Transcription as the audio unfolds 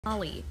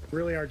Molly.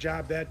 Really, our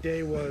job that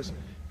day was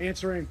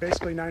answering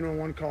basically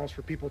 911 calls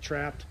for people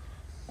trapped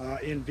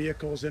in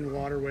vehicles, in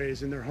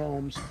waterways, in their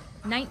homes.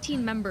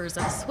 19 members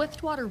of a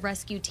Swiftwater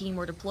rescue team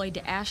were deployed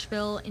to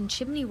Asheville in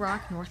Chimney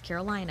Rock, North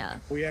Carolina.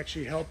 We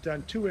actually helped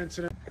on 2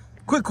 incidents.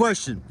 Quick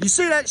question. You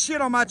see that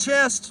shit on my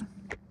chest?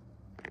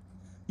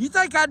 You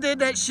think I did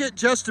that shit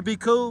just to be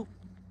cool?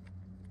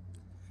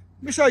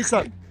 Let me show you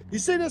something. You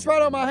see this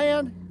right on my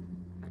hand?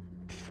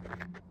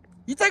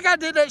 You think I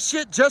did that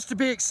shit just to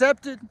be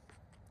accepted?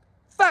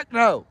 Fuck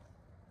no,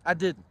 I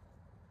didn't.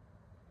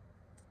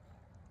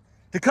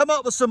 To come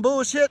up with some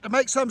bullshit to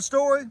make some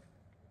story?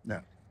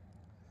 No.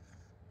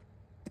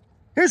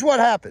 Here's what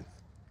happened.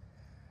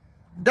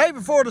 Day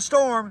before the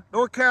storm,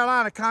 North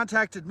Carolina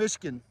contacted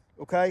Michigan,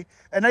 okay?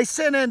 And they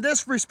sent in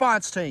this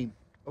response team,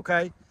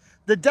 okay?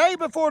 The day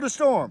before the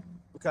storm,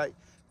 okay?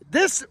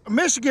 This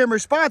Michigan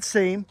response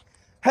team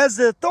has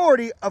the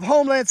authority of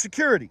Homeland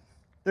Security.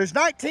 There's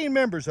 19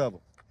 members of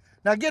them.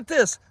 Now get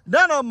this,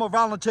 none of them are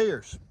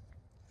volunteers.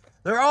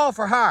 They're all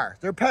for hire,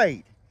 they're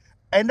paid.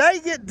 And they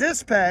get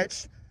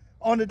dispatched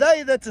on the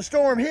day that the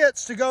storm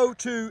hits to go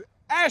to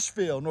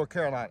Asheville, North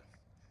Carolina.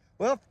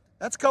 Well,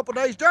 that's a couple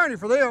days journey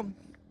for them.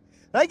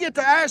 They get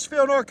to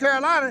Asheville, North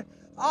Carolina,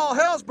 all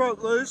hell's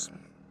broke loose.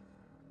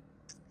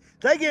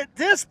 They get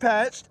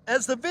dispatched,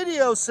 as the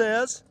video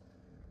says,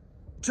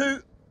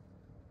 to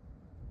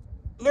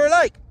Lure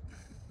Lake,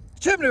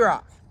 Chimney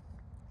Rock.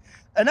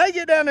 And they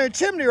get down there in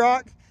Chimney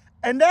Rock,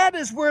 and that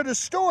is where the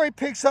story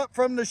picks up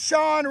from the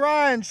Sean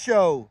Ryan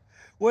show.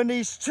 When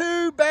these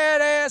two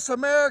badass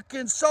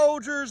American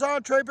soldiers,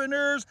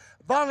 entrepreneurs,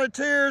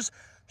 volunteers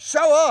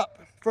show up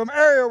from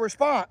aerial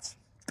response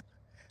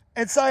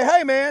and say,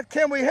 hey man,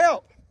 can we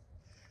help?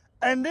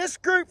 And this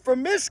group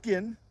from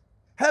Michigan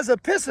has a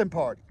pissing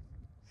party.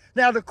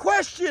 Now the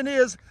question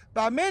is,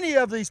 by many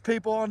of these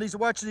people on these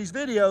watching these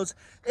videos,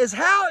 is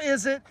how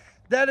is it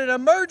that an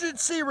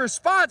emergency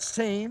response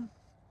team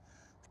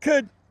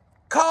could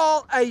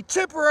call a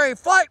temporary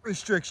flight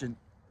restriction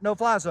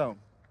no-fly zone?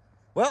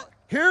 Well,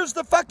 here's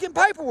the fucking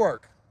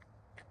paperwork.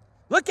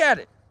 Look at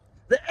it.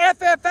 The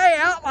FFA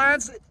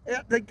outlines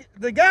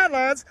the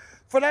guidelines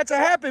for that to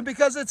happen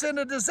because it's in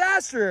a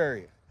disaster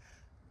area.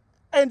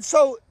 And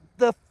so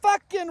the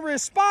fucking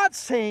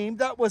response team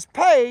that was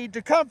paid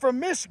to come from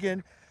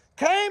Michigan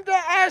came to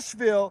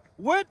Asheville,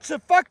 went to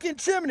fucking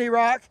Chimney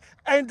Rock,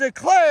 and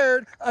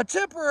declared a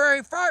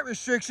temporary flight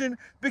restriction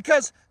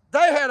because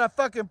they had a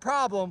fucking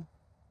problem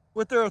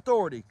with their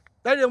authority.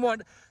 They didn't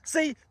want,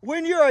 see,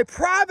 when you're a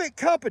private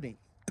company,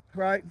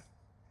 right,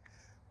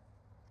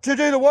 to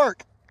do the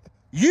work,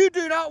 you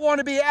do not want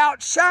to be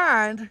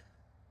outshined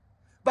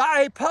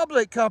by a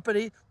public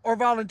company or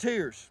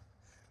volunteers.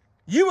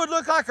 You would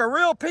look like a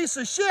real piece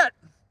of shit,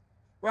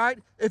 right,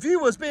 if you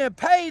was being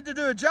paid to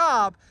do a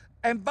job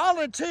and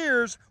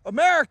volunteers,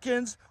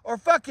 Americans, or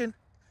fucking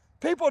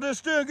people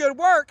just doing good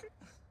work,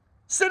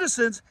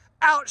 citizens,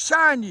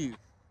 outshine you,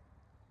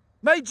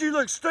 made you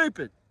look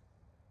stupid,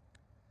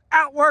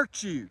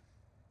 outworked you,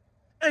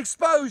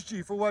 exposed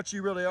you for what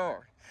you really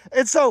are.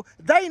 And so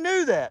they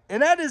knew that.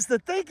 And that is the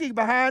thinking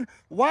behind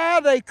why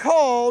they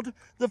called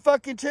the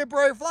fucking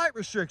temporary flight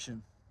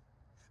restriction.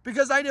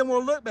 Because they didn't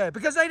want to look bad.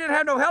 Because they didn't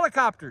have no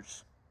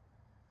helicopters.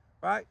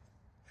 Right?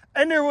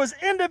 And there was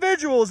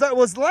individuals that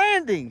was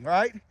landing,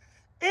 right,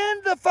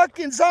 in the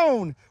fucking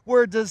zone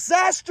where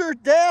disaster,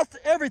 death,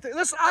 everything.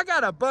 Listen, I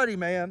got a buddy,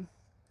 man,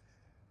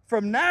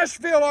 from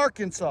Nashville,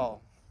 Arkansas,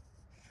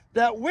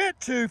 that went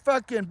to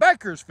fucking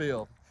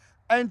Bakersfield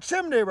and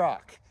Chimney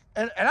Rock.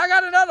 And I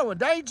got another one,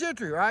 Dane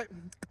Gentry, right?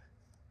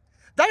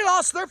 They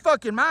lost their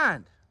fucking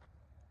mind,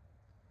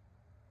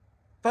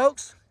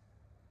 folks.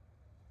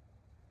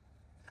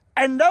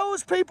 And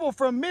those people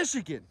from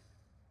Michigan,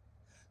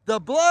 the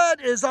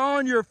blood is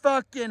on your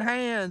fucking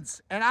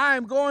hands, and I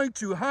am going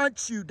to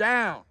hunt you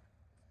down,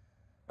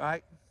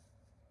 right?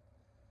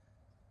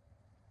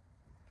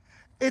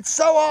 It's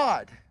so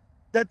odd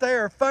that they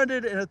are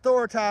funded and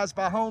authorized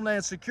by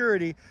Homeland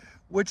Security,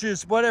 which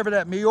is whatever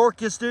that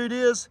Mayorkas dude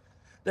is,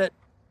 that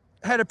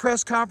had a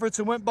press conference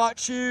and went and bought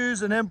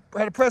shoes, and then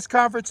had a press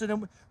conference and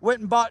then went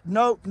and bought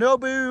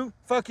Nobu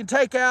fucking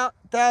takeout,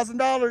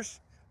 $1,000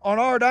 on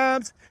our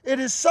dimes.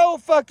 It is so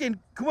fucking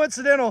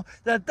coincidental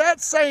that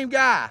that same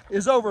guy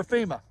is over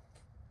FEMA,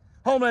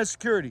 Homeland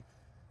Security,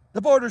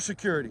 the border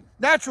security,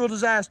 natural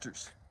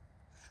disasters.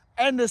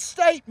 And the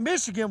state,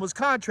 Michigan, was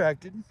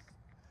contracted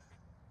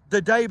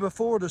the day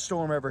before the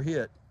storm ever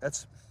hit.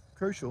 That's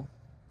crucial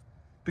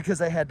because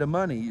they had the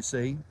money, you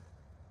see.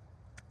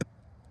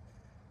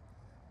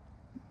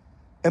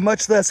 And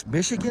much less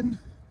Michigan.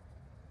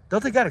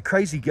 Don't they got a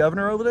crazy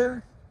governor over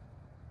there?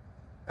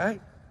 Right?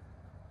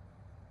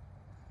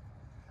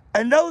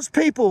 And those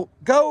people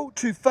go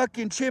to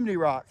fucking Chimney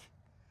Rock,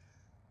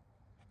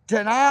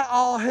 deny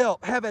all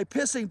help, have a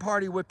pissing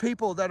party with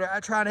people that are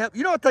trying to help.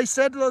 You know what they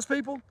said to those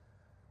people?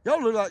 Y'all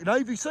look like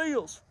Navy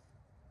SEALs.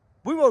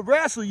 We will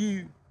wrestle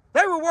you.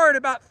 They were worried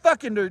about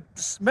fucking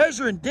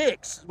measuring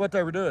dicks, what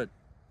they were doing,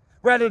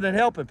 rather than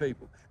helping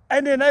people.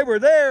 And then they were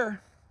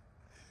there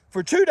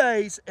for 2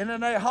 days, and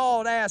then they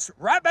hauled ass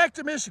right back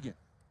to Michigan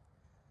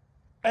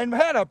and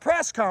had a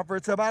press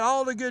conference about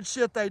all the good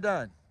shit they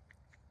done.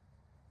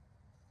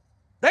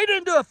 They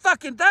didn't do a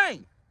fucking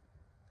thing.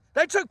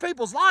 They took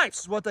people's lives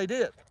is what they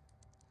did.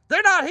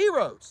 They're not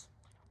heroes,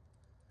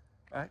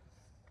 right?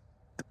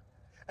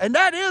 And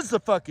that is the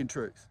fucking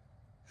truth.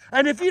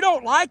 And if you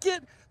don't like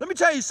it, let me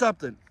tell you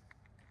something.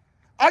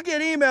 I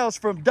get emails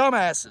from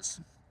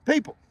dumbasses,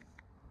 people,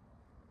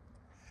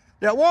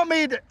 that want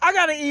me to, I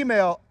got an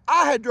email.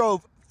 I had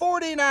drove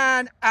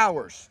 49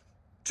 hours,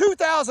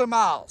 2,000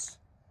 miles,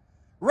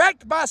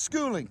 wrecked my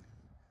schooling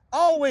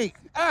all week.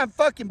 I'm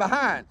fucking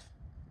behind.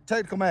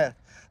 Technical math.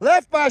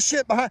 Left my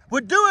shit behind.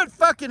 Would do it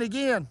fucking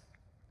again.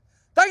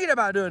 Thinking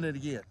about doing it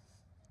again.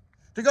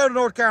 To go to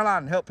North Carolina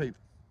and help people.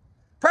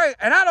 Pray,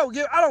 and I don't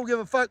give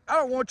a fuck. I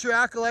don't want your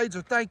accolades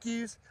or thank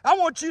yous. I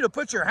want you to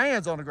put your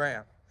hands on the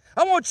ground.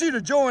 I want you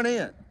to join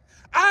in.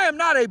 I am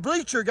not a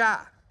bleacher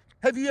guy.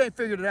 Have you ain't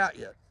figured it out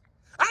yet?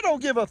 I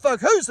don't give a fuck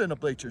who's in the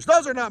bleachers.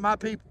 Those are not my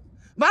people.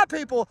 My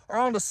people are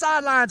on the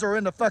sidelines or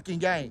in the fucking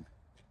game.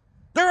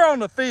 They're on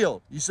the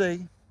field, you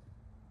see.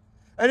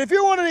 And if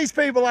you're one of these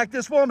people like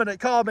this woman that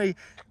called me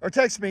or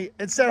texted me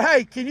and said,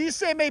 hey, can you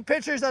send me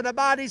pictures of the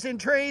bodies in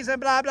trees and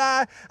blah,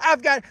 blah.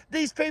 I've got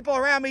these people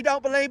around me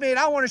don't believe me and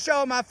I want to show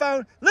them my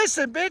phone.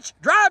 Listen, bitch,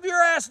 drive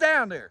your ass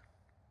down there,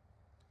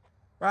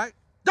 right?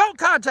 Don't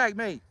contact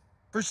me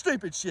for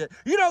stupid shit.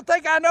 You don't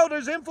think I know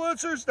there's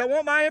influencers that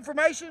want my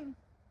information?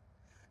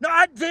 No,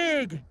 I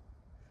dig,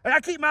 and I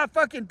keep my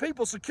fucking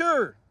people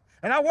secure,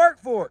 and I work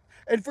for it.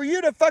 And for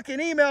you to fucking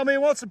email me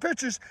and want some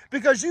pictures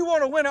because you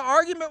want to win an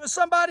argument with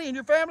somebody in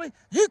your family,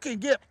 you can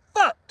get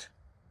fucked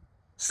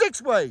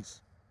 6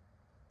 ways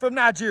from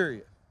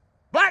Nigeria.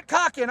 Black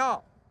cock and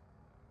all.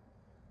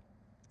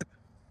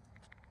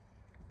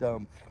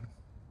 Dumb.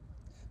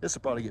 This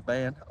will probably get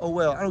banned. Oh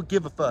well, I don't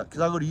give a fuck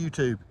because I'll go to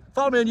YouTube.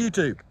 Follow me on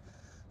YouTube.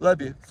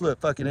 Love you. Flip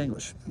fucking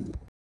English.